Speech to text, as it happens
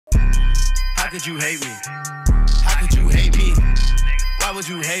could you hate me? How could you hate me? Why would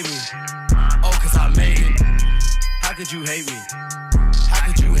you hate me? Oh, cause I made it. How could you hate me? How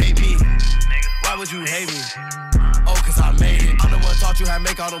could you hate me? Why would you hate me? Oh, cause I made it. I'm the one taught you how to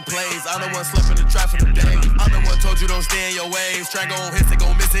make all them plays. I'm the one slipping the traffic today. I'm the one told you don't stay in your ways. Track on hits, they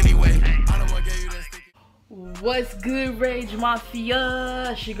gon' miss anyway. I'm the one gave you that sticky. What's good, Rage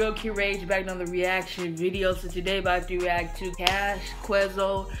Mafia? It's your girl Kid Rage back on the reaction video. So today about to react to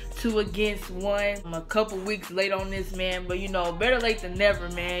Kashqueso 2 Against 1. I'm a couple weeks late on this, man, but you know, better late than never,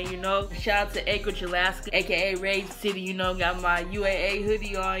 man. You know, shout out to Anchorage, Alaska, aka Rage City. You know, got my UAA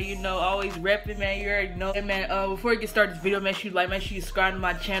hoodie on. You know, always repping, man. You already know. Hey, man, before we get started this video, make sure you like, make sure you subscribe to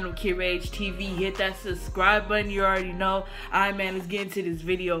my channel, Kid Rage TV. Hit that subscribe button. You already know. Alright, man, let's get into this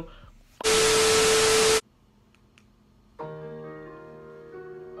video.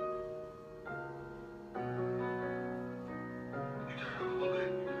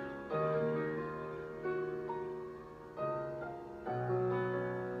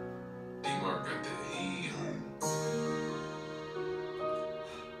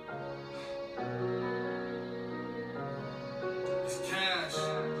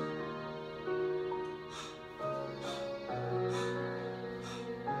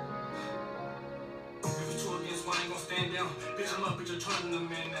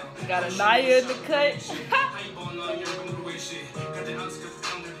 Got a Naya in the cut.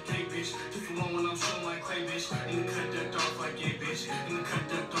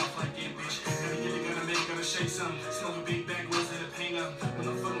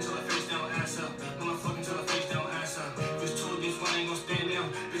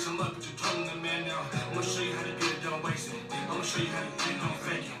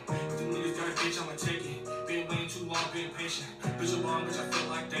 Bitch, I'm wrong, bitch, I feel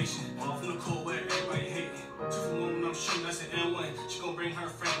like Dacian. From the cold where everybody hating. 2 for 1 when I'm shooting, that's an N1. She gon' bring her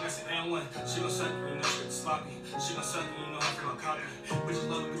friend, that's an N1. She gon' suck me, you know, shit sloppy. She gon' suck me, you know, I feel like copy. Bitches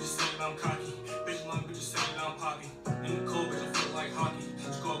love me, bitches say that I'm cocky. Bitches love me, bitches say that I'm poppy. In the cold, bitch, I feel like hockey.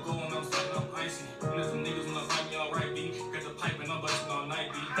 She go when I'm stuck, I'm icy. And there's some niggas when I find me alright, B. Got the pipe and I'm busting all night,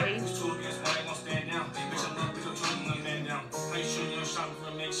 B. Bitch, 2 against 1, ain't gon' stand down. Bitch, I'm up, bitch, I'm trying to man down. How you shooting your shot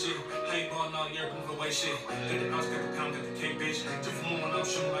for make shit? How you ballin' all year, moving away shit? Got the ounce, got the pound, got the cake, bitch. 2 for 1 when I'm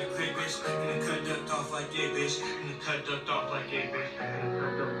shooting like clay, bitch. And the cut ducked off like yeah, bitch. And the cut ducked off like yeah, bitch. And the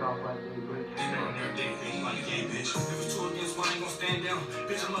cut ducked off like yeah, bitch. And on everything, like yeah, bitch. If it's 2 against 1, I ain't gon' stand down.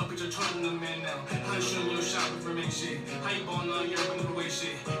 Bitch, I'm up, bitch, I'm trying to man now. How you shooting your shot for make shit? How you ballin' all year, moving away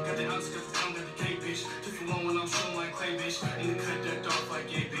shit? Got the ounce, got the pound, got the cake, bitch. 2 for 1 when I'm shooting like clay, bitch. And the cut ducked off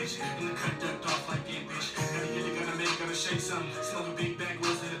like yeah, bitch. And the cut ducked off like yeah, bitch. Gotta get it, gotta make, gotta shake some. Smoke a big bag,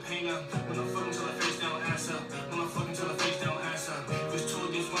 rose in the paint up. When I'm fucking till I face down, ass up. When I'm fucking till I face down, ass up. If it's 2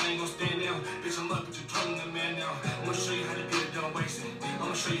 against 1, I ain't gon' stand down. Bitch, I'm up, but you're turning the man now. I'ma show you how to get it done wasting.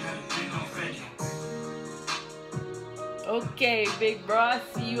 I'ma show you how to get it done faking. Okay, big bro, I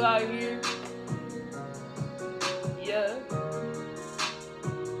see you out here. Yeah.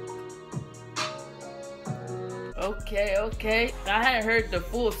 Okay. I hadn't heard the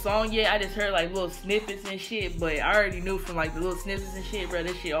full song yet. I just heard like little snippets and shit, but I already knew from like the little snippets and shit, bro,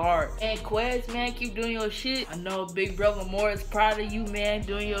 this shit hard. And Quez, man, keep doing your shit. I know big brother Moore is proud of you, man,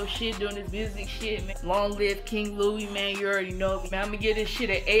 doing your shit, doing this music shit, man. Long live King Louis, man, you already know. Man, I'm gonna give this shit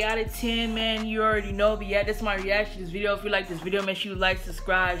an 8 out of 10, man, you already know. But yeah, that's my reaction to this video. If you like this video, make sure you like,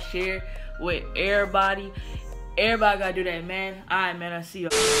 subscribe, share with everybody. Everybody gotta do that, man. Alright, man, I see you.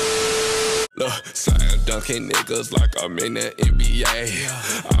 Look, slam dunking niggas like I'm in the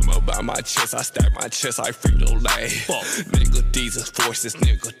NBA. I'm about my chest, I stack my chest like Frito-Lay. Nigga, these is forces,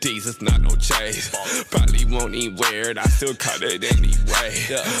 nigga, these is not no chase. Probably won't even wear it, I still cut it anyway.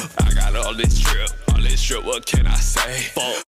 I got all this drip, what can I say?